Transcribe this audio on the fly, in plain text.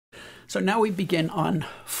So now we begin on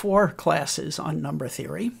 4 classes on number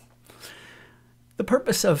theory. The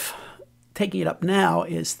purpose of taking it up now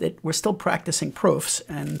is that we're still practicing proofs,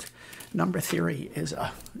 and number theory is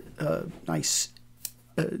a nice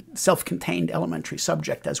self-contained elementary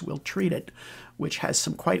subject, as we'll treat it, which has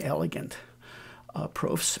some quite elegant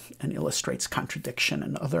proofs and illustrates contradiction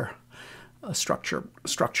and other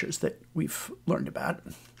structures that we've learned about.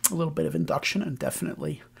 A little bit of induction and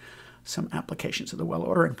definitely some applications of the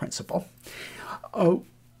well-ordering principle.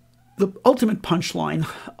 The ultimate punchline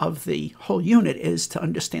of the whole unit is to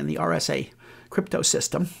understand the RSA crypto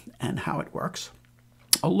system and how it works.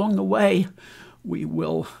 Along the way, we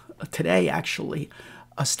will today actually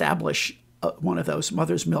establish one of those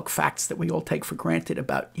mother's milk facts that we all take for granted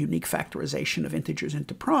about unique factorization of integers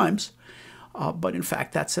into primes. But in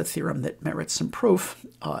fact, that's a theorem that merits some proof,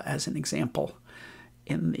 as an example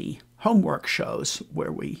in the homework shows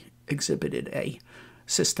where we exhibited a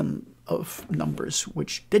system of numbers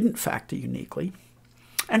which didn't factor uniquely.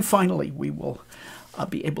 And finally, we will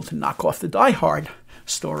be able to knock off the die-hard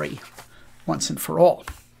story once and for all.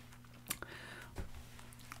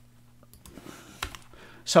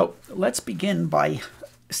 So let's begin by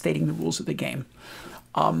stating the rules of the game.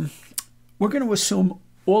 We're going to assume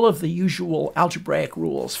all of the usual algebraic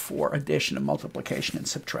rules for addition and multiplication and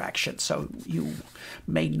subtraction. So you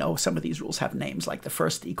may know some of these rules have names, like the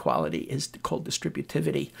first equality is called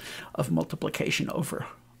distributivity of multiplication over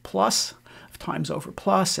plus, of times over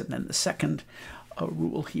plus, and then the second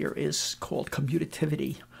rule here is called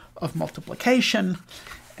commutativity of multiplication,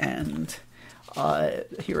 and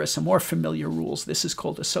here are some more familiar rules. This is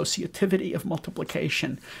called associativity of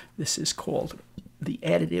multiplication. This is called the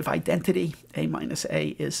additive identity. A minus A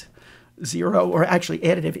is 0, or actually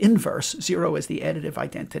additive inverse. 0 is the additive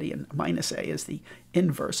identity, and minus A is the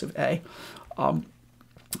inverse of A.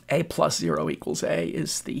 A plus 0 equals A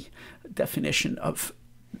is the definition of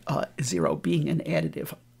 0 being an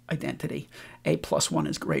additive identity. A plus 1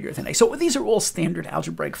 is greater than A. So these are all standard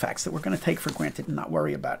algebraic facts that we're going to take for granted and not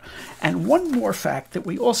worry about. And one more fact that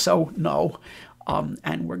we also know,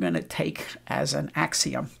 and we're going to take as an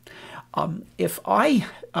axiom. If I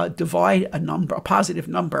divide a number, a positive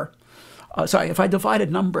number, if I divide a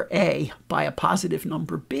number A by a positive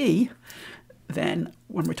number B, then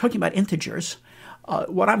when we're talking about integers,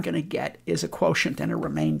 what I'm going to get is a quotient and a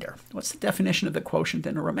remainder. What's the definition of the quotient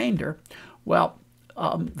and a remainder? Well,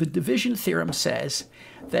 the division theorem says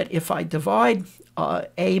that if I divide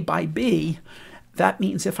A by B, that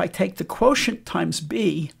means if I take the quotient times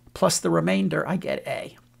B plus the remainder, I get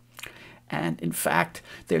A. And in fact,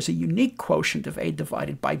 there's a unique quotient of A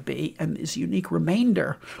divided by B, and there's a unique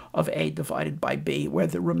remainder of A divided by B, where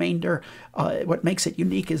the remainder, what makes it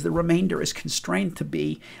unique is the remainder is constrained to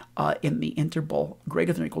be in the interval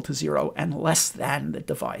greater than or equal to 0 and less than the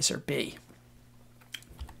divisor B.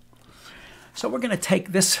 So we're going to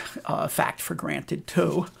take this fact for granted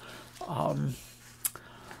too.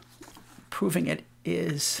 Proving it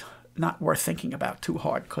is not worth thinking about too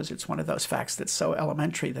hard, because it's one of those facts that's so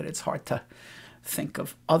elementary that it's hard to think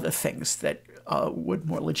of other things that would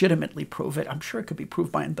more legitimately prove it. I'm sure it could be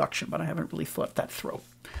proved by induction, but I haven't really thought that through.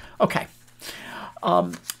 Okay.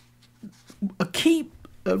 A key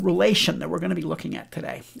relation that we're going to be looking at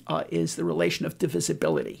today is the relation of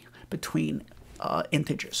divisibility between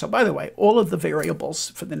integers. So by the way, all of the variables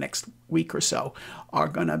for the next week or so are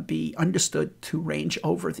going to be understood to range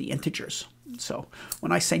over the integers. So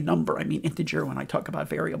when I say number, I mean integer. When I talk about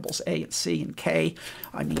variables A and C and K,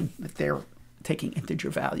 I mean that they're taking integer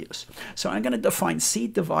values. So I'm going to define C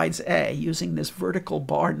divides A using this vertical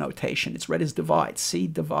bar notation. It's read as divide. C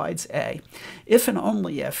divides A. If and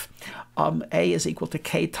only if A is equal to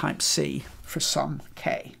K times C for some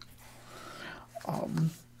K.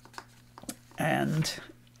 And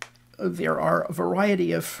there are a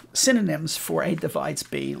variety of synonyms for A divides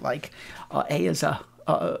B, like A is a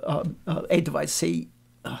divides C,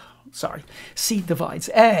 C divides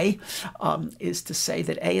A is to say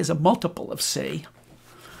that A is a multiple of C,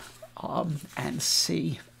 and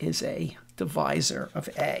C is a divisor of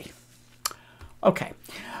A. Okay,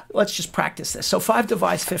 let's just practice this. So 5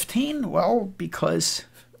 divides 15, well, because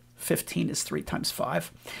 15 is 3 times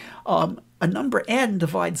 5. A number n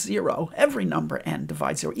divides 0. Every number n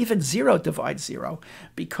divides 0. Even 0 divides 0,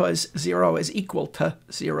 because 0 is equal to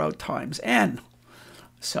 0 times n.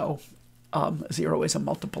 So 0 is a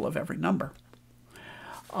multiple of every number.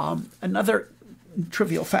 Another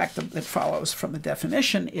trivial fact that follows from the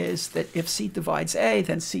definition is that if C divides A,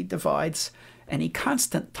 then C divides any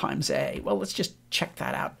constant times A. Well, let's just check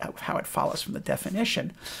that out, how it follows from the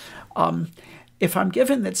definition. if I'm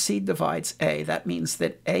given that C divides A, that means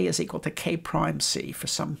that A is equal to K prime C for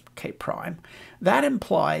some K prime. That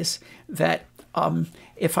implies that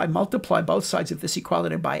if I multiply both sides of this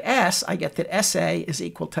equality by S, I get that SA is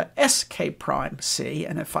equal to SK prime C.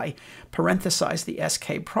 And if I parenthesize the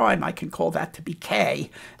SK prime, I can call that to be K.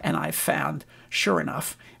 And I've found, sure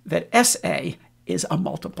enough, that SA is a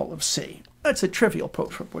multiple of C. That's a trivial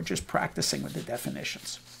proof. We're just practicing with the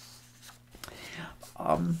definitions.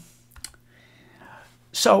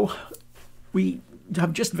 So we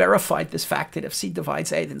have just verified this fact that if C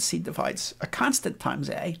divides A, then C divides a constant times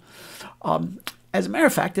A. As a matter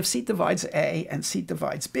of fact, if C divides A and C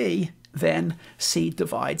divides B, then C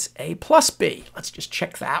divides A plus B. Let's just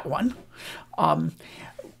check that one.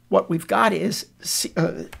 What we've got is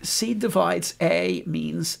C divides A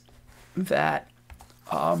means that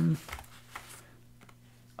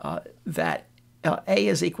A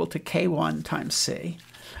is equal to K1 times C,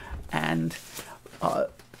 and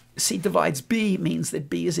C divides B means that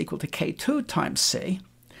B is equal to K2 times C.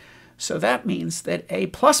 So that means that A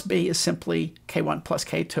plus B is simply K1 plus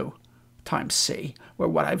K2 times C, where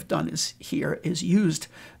what I've done is here is used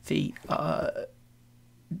the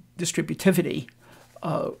distributivity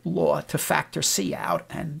law to factor C out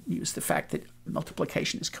and use the fact that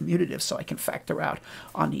multiplication is commutative, so I can factor out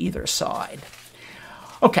on either side.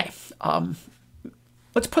 Okay,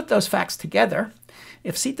 let's put those facts together.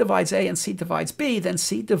 If C divides A and C divides B, then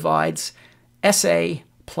C divides SA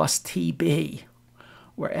plus TB,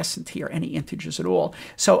 where S and T are any integers at all.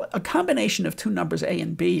 So a combination of two numbers A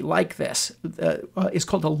and B like this is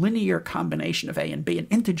called a linear combination of A and B, an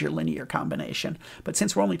integer linear combination. But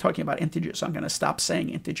since we're only talking about integers, I'm going to stop saying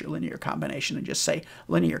integer linear combination and just say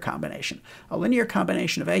linear combination. A linear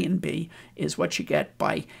combination of A and B is what you get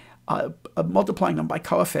by multiplying them by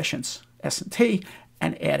coefficients, S and T,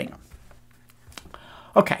 and adding them.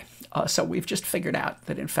 Okay, so we've just figured out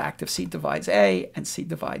that, in fact, if C divides A and C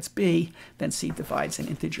divides B, then C divides an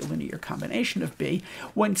integer linear combination of B.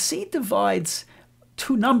 When C divides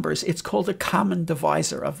two numbers, it's called a common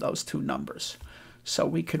divisor of those two numbers. So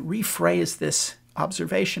we could rephrase this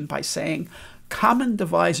observation by saying common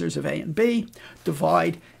divisors of A and B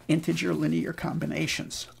divide integer linear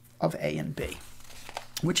combinations of A and B,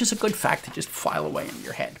 which is a good fact to just file away in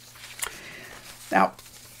your head. Now,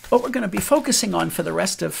 what we're going to be focusing on for the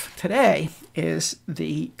rest of today is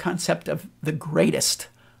the concept of the greatest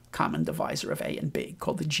common divisor of A and B,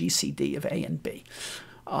 called the GCD of A and B.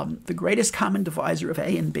 The greatest common divisor of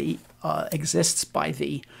A and B exists by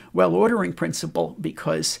the well-ordering principle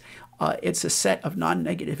because it's a set of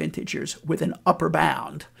non-negative integers with an upper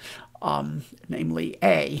bound. Namely,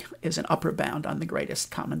 A is an upper bound on the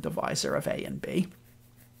greatest common divisor of A and B.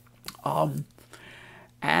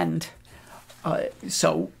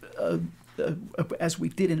 As we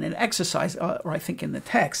did in an exercise, or I think in the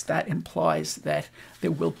text, that implies that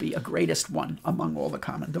there will be a greatest one among all the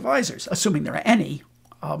common divisors, assuming there are any,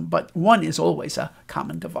 but one is always a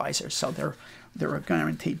common divisor, so there are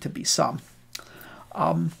guaranteed to be some.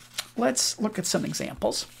 Let's look at some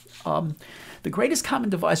examples. The greatest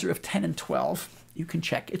common divisor of 10 and 12, you can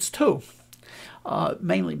check, it's 2.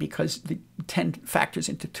 Mainly because the 10 factors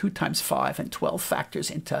into 2 times 5 and 12 factors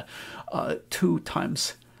into 2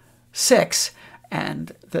 times 6,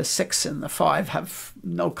 and the 6 and the 5 have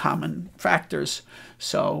no common factors,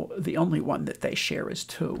 so the only one that they share is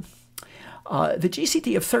 2. The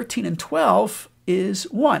GCD of 13 and 12 is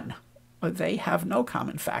 1. They have no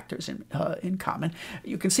common factors in common.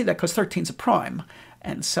 You can see that because 13 is a prime,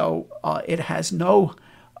 and so it has no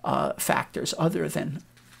factors other than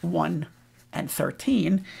 1 and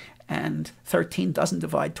 13, and 13 doesn't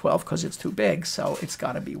divide 12 because it's too big, so it's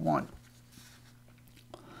got to be 1.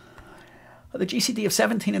 The GCD of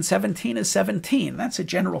 17 and 17 is 17. That's a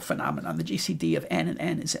general phenomenon. The GCD of n and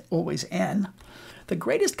n is always n. The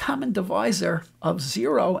greatest common divisor of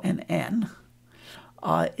 0 and n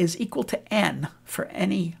is equal to n for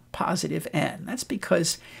any positive n. That's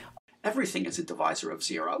because everything is a divisor of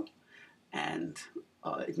 0, and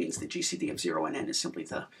it means the GCD of 0 and n is simply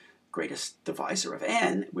the greatest divisor of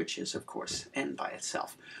n, which is, of course, n by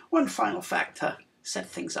itself. One final fact to set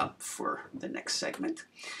things up for the next segment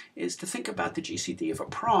is to think about the GCD of a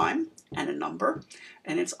prime and a number,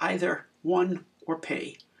 and it's either 1 or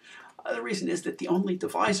p. The reason is that the only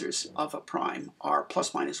divisors of a prime are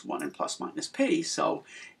plus minus 1 and plus minus p, so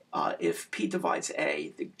if p divides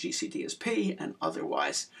a, the GCD is p, and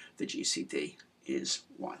otherwise the GCD is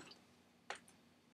 1.